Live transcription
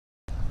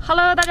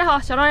Hello， 大家好，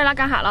小张又来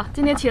赶海了。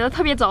今天起得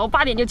特别早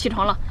，8点就起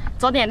床了。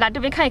早点来这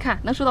边看一看，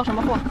能收到什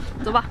么货？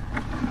走吧。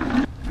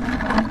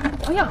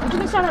哎呀，这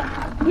边下来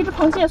一只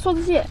螃蟹，梭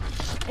子蟹。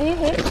哎，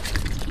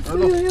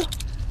呦，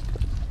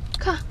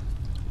看，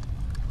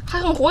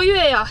还很活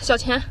跃呀，小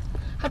钱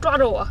还抓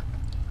着我。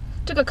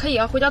这个可以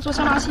啊，回家做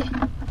香辣蟹。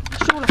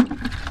收了。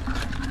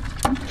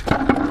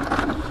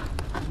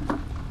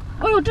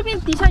哎呦，这边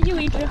底下也有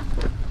一只。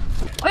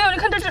哎呦，你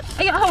看这只，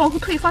哎呀，它往后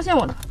退，发现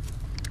我了。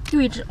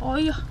又一只，哎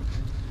呀。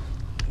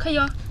可以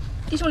啊，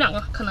弟兄2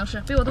个可能是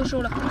被我都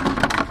收了。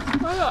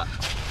哎呀，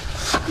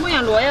莫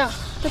眼螺呀，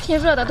这天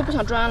热的都不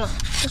想钻了，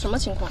这什么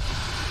情况？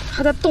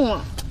还在动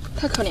啊，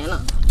太可怜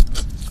了。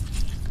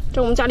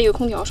这我们家里有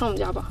空调，上我们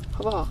家吧，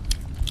好不好？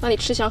那里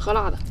吃香喝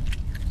辣的，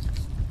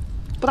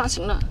不大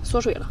行了，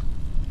缩水了。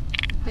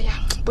哎呀，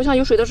不像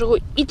有水的时候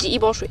一挤一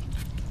包水，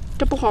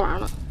这不好玩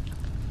了。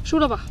收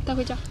了吧，带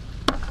回家。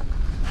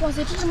哇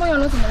塞，这只莫眼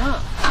螺怎么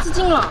了？自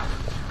尽了，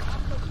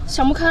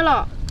想不开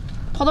了，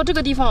跑到这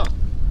个地方。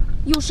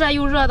又晒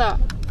又热的，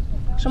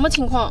什么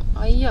情况？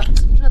哎呀，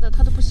热的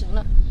它都不行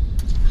了。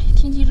哎呀，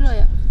天气热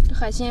呀，这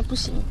海鲜不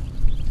行。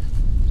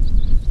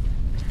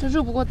这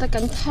肉不过感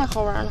觉太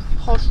好玩了，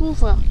好舒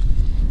服呀！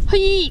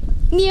嘿，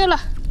捏了，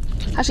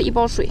还是一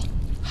包水，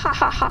哈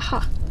哈哈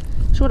哈！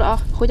收着啊，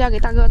回家给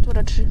大哥做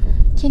着吃。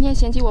天天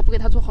嫌弃我不给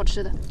他做好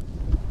吃的。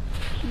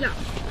呀，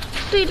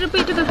这一只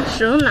被这个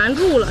绳拦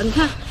住了，你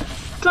看，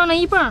转了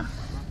一半。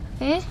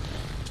哎，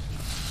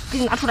给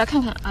你拿出来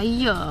看看。哎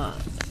呀！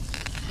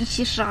一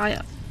起杀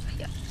呀！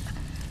哎呀，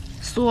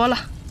缩了。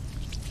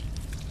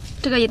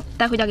这个也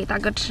带回家给大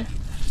哥吃。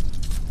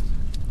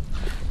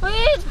哎，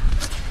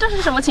这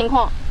是什么情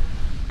况？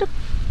这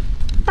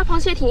大螃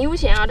蟹挺悠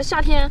闲啊！这夏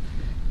天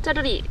在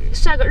这里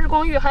晒个日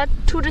光浴，还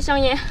抽支香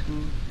烟。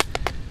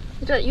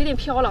这有点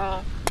飘了啊。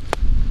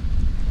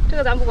这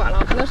个咱不管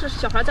了，可能是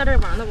小孩在这儿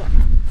玩的吧。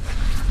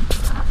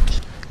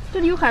这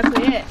里有海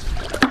葵，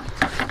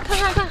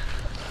看，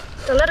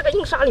整在这个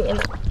硬沙里面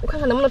的，我看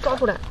看能不能抓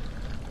出来。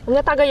人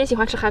家大哥也喜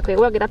欢吃海葵，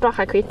我要给他抓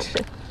海葵吃。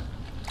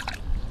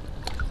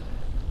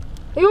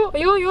哎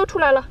呦，出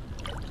来了，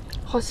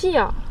好细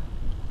呀，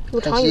有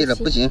长有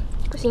细。不行，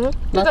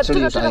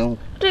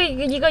这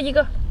一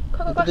个，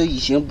快！这一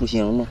行不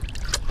行吗？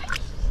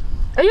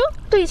哎呦，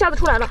这一下子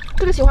出来了，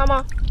这个喜欢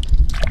吗？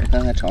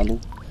看看长度。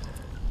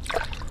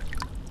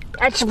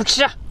爱吃不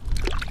吃？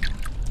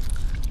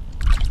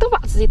都把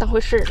自己当回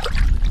事儿了。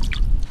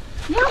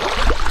你看，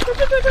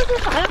这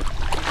啥呀？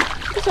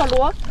这小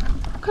螺，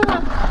看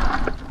看。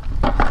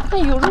那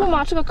有肉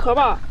吗？是个壳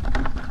吧？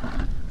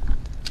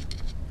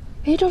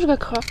哎，这是个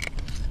壳，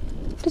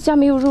这家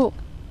没有肉。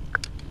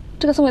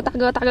这个送给大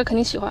哥，大哥肯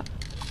定喜欢。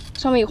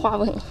上面有花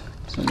纹。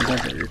送给大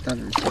侄儿，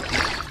喜欢。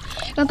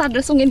让大侄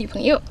送给女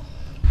朋友。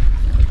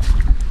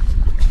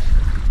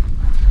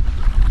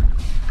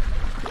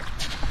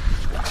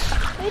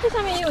哎，这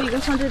下面也有一个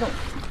像这种，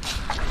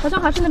好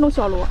像还是那种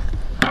小螺。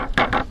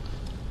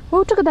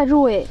哦，这个带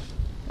肉哎，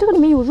这个里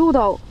面有肉的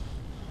哦。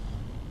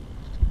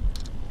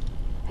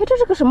哎，这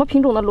是个什么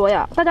品种的螺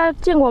呀？大家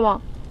见过吗？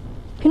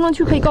评论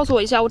区可以告诉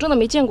我一下，我真的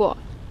没见过。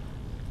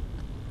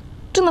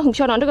真的很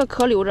漂亮，这个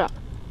壳留着，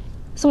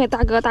送给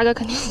大哥，大哥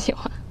肯定喜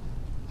欢。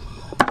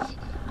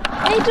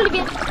哎，这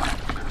边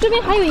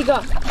还有一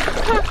个，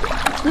看，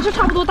也是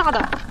差不多大的，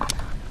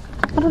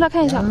拿出来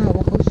看一下。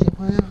我好喜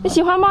欢呀！你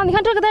喜欢吗？你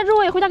看这个带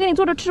肉哎，回家给你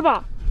做着吃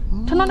吧，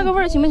尝尝这个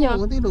味儿行不行？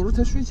我得搂着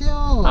它睡觉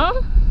啊。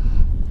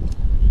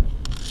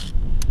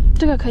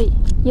这个可以，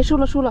也收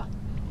了。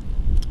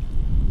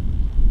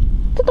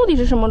这到底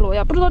是什么螺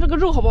呀？不知道这个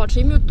肉好不好吃，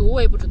有没有毒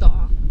我也不知道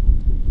啊。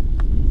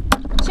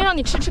先让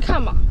你吃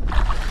看吧。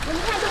你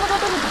看这么多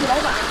都是土老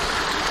板。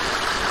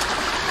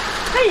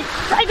嘿，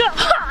来一个，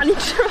哈，你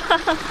吃吧。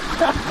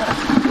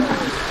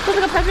这是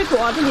个排水口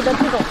啊，这里的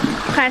这种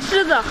海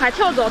狮子、海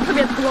跳蚤特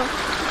别多，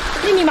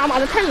密密麻麻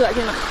的，太恶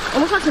心了。我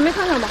们上前面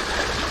看看吧。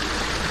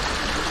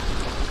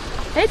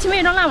哎，前面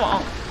有张烂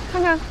网，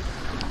看看。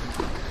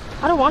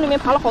啊，这网里面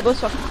爬了好多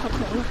小虫子。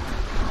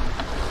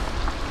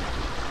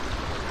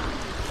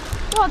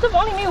哇，这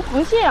网里面有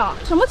螃蟹啊！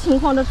什么情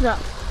况这是？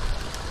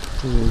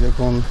这有些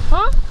光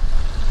啊？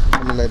还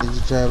没来得及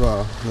摘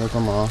吧？你要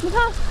干嘛？你看，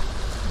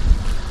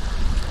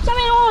下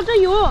面哦，这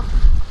有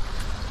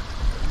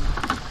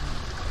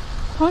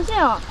螃蟹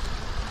啊！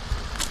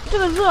这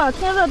个热，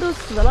天热都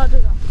死了。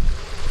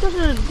这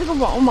是这个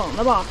网猛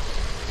的吧？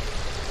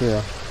对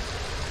呀。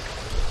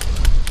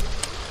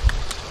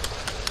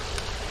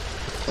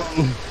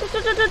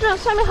这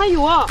下面还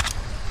有啊！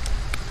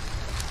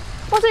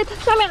哇塞，它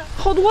下面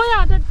好多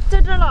呀，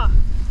在这了。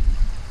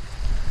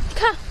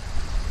看，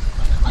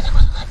快！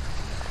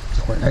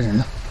这会儿来人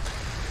了。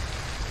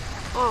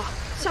哦，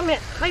下面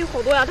还有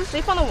好多呀，这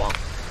谁放的网？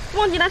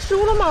忘记来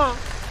收了吗？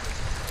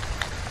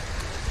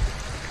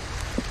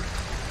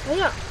哎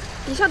呀，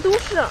底下都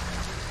是。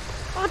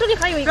哦，这里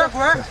还有一个。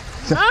快！啊！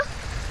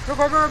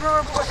快！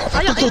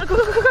哎呀，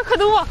快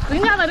走！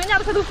人家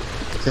的快走！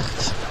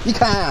你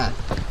看。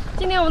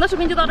今天我们的视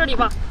频就到这里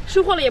吧，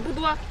收获了也不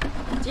多，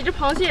几只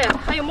螃蟹，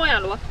还有猫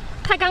眼螺，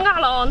太尴尬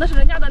了啊！那是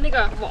人家的那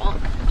个网，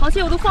螃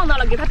蟹我都放到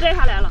了，给它摘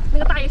下来了。那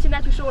个大爷现在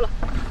去收了。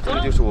这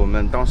个就是我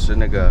们当时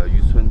那个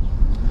渔村，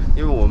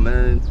因为我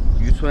们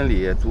渔村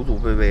里祖祖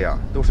辈辈啊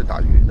都是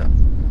打鱼的，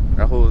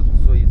然后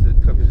所以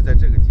特别是在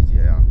这个季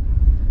节呀，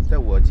在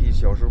我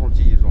小时候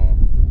记忆中，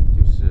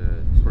就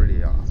是村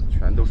里啊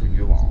全都是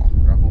渔网，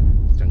然后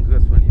整个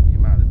村里弥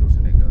漫的都是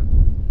那个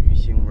鱼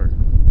腥味儿，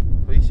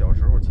所以小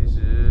时候其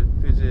实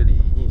对这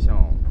里印象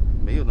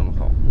没有那么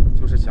好，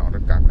就是想着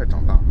赶快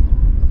长大，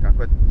赶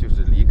快就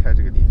是离开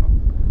这个地方。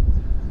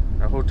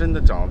然后真的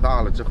长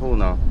大了之后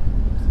呢，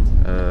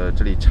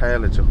这里拆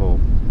了之后，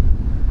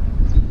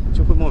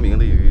就会莫名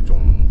的有一种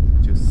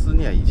就思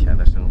念以前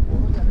的生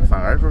活，反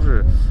而说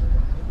是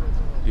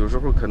有时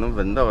候可能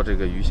闻到这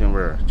个鱼腥味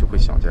儿就会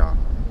想家，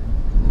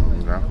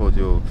然后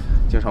就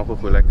经常会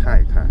回来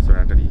看一看。虽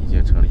然这里已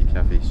经成了一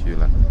片废墟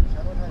了，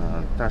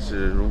但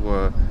是如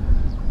果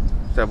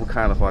再不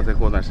看的话，再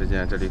过段时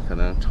间这里可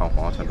能厂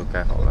房全都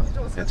盖好了，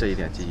连这一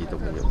点记忆都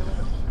没有了。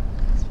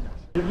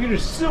离这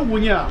15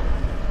年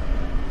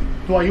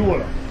多有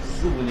了。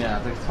15年，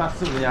这个船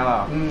15年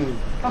了。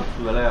看不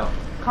出来呀。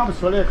看不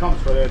出来，看不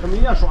出来，他们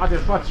也耍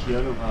铁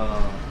呢。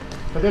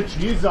他的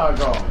锯子啊，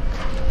个，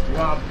你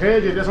看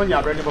排的这上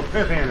那边，你不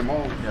排狠的吗？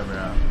那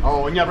边。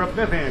哦，那边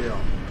排狠的，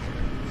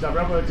这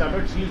边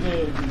锯子，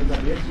这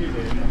边锯子。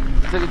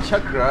这个切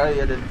壳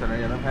也得在那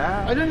也能排。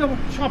哎，这不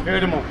全排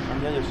的吗？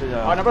那就是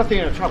呀。啊，那边分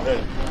的全排的。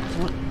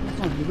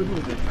从1个洞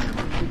再看。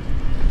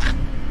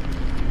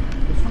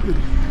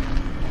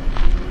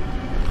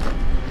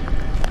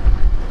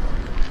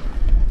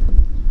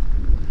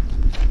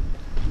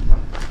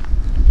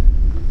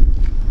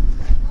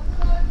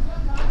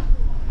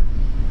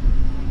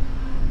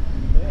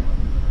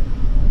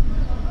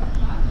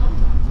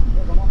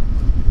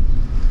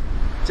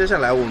接下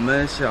来我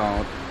们想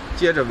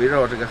接着围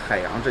绕这个海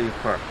洋这一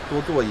块多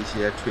做一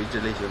些垂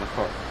直类型的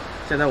号。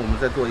现在我们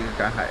在做一个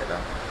赶海的，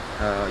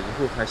以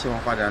后还希望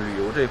发展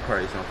旅游这一块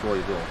也想做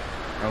一做，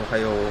然后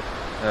还有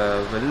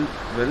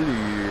文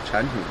旅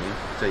产品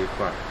这一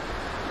块。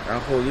然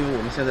后因为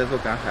我们现在做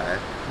赶海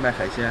卖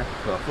海鲜，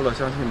父老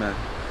乡亲们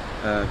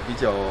比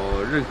较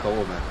认可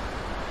我们，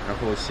然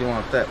后希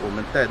望我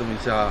们带动一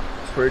下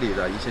村里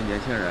的一些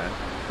年轻人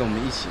跟我们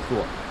一起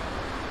做，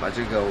把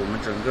我们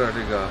整个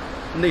这个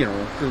内容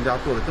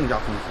做得更加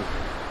丰富。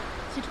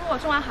起初我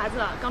生完孩子，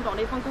刚找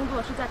了一份工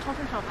作，是在超市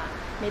上班，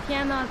每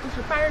天呢都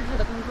是半日制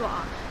的工作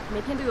啊，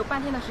每天都有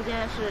半天的时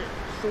间是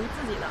属于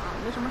自己的啊，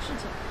没什么事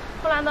情。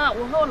后来呢，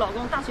我和我老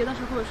公大学的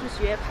时候是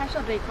学拍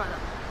摄这一块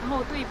的，然后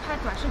对拍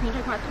短视频这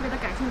块特别的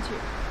感兴趣，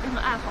也很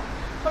爱好。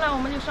后来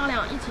我们就商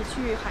量一起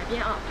去海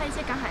边啊，拍一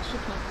些赶海视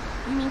频，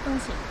渔民风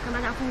情，跟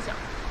大家分享。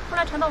后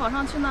来传到网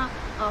上去呢，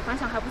反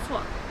响还不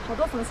错，好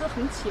多粉丝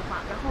很喜欢，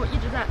然后一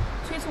直在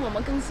催促我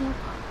们更新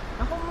啊。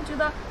然后我们觉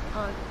得，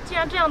既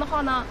然这样的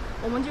话呢，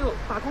我们就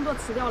把工作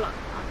辞掉了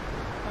啊，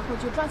然后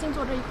就专心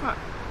做这一块儿。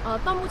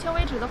到目前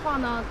为止的话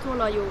呢，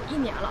做了有1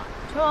年了，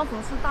全网粉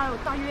丝大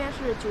约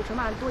是90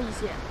万多一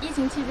些。疫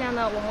情期间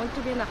呢，我们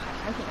这边的海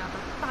产品啊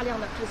大量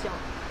的滞销，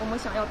我们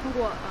想要通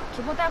过直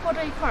播带货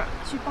这一块儿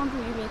去帮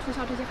助渔民促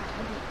销这些海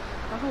产品，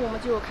然后我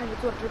们就开始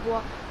做直播，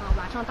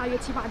晚上大约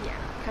7、8点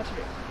开始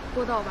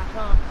播到晚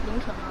上凌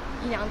晨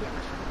1、2点的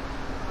时候。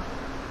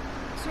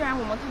虽然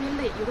我们特别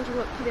累，有的时候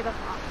特别的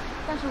忙，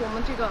但是我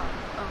们这个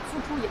付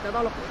出也得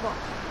到了回报。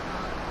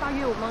大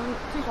约我们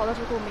最好的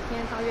时候每天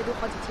大约都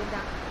好几千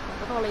单，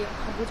得到了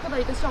很不错的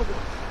一个效果，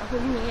然后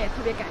渔民也特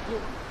别感激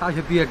我。大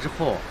学毕业之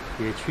后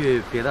也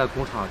去别的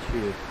工厂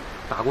去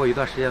打过一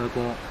段时间的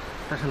工，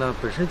但是呢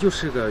本身就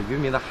是个渔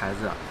民的孩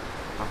子，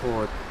然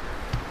后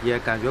也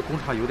感觉工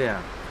厂有点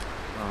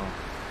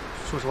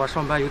说实话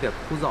上班有点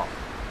枯燥，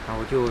然后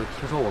就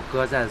听说我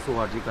哥在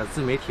做这个自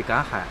媒体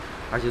赶海，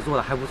而且做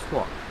的还不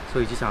错，所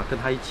以就想跟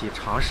他一起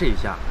尝试一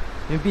下，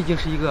因为毕竟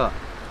是一个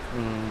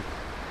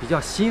比较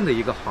新的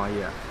一个行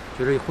业，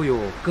觉得会有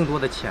更多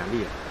的潜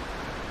力，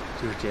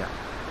就是这样。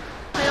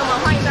朋友们，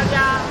欢迎大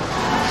家。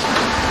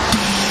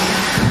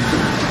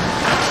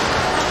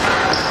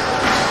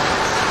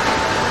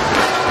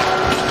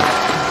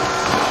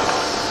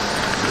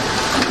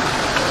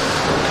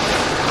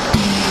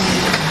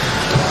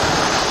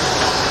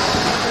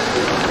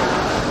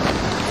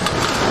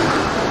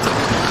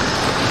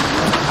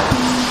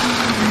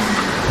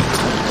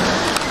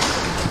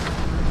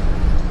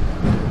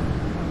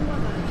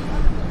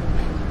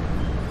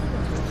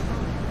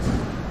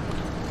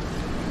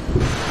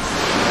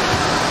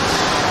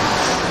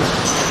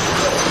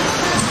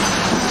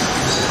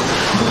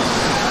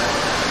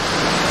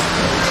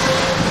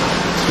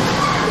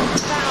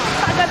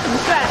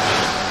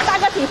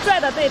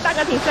对，大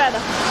哥挺帅的，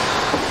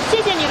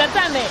谢谢你的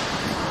赞美。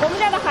我们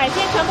家的海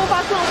鲜全部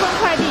发顺丰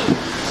快递，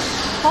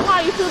黄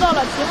花鱼收到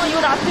了，请问有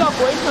啥需要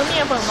裹一层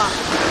面粉吗？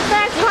大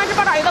家喜欢吃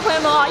八爪鱼的朋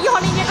友们啊，1号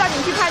链接抓紧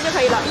去看就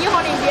可以了。1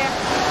号链接，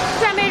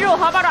扇贝肉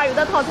和八爪鱼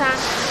的套餐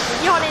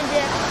，1号链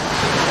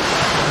接。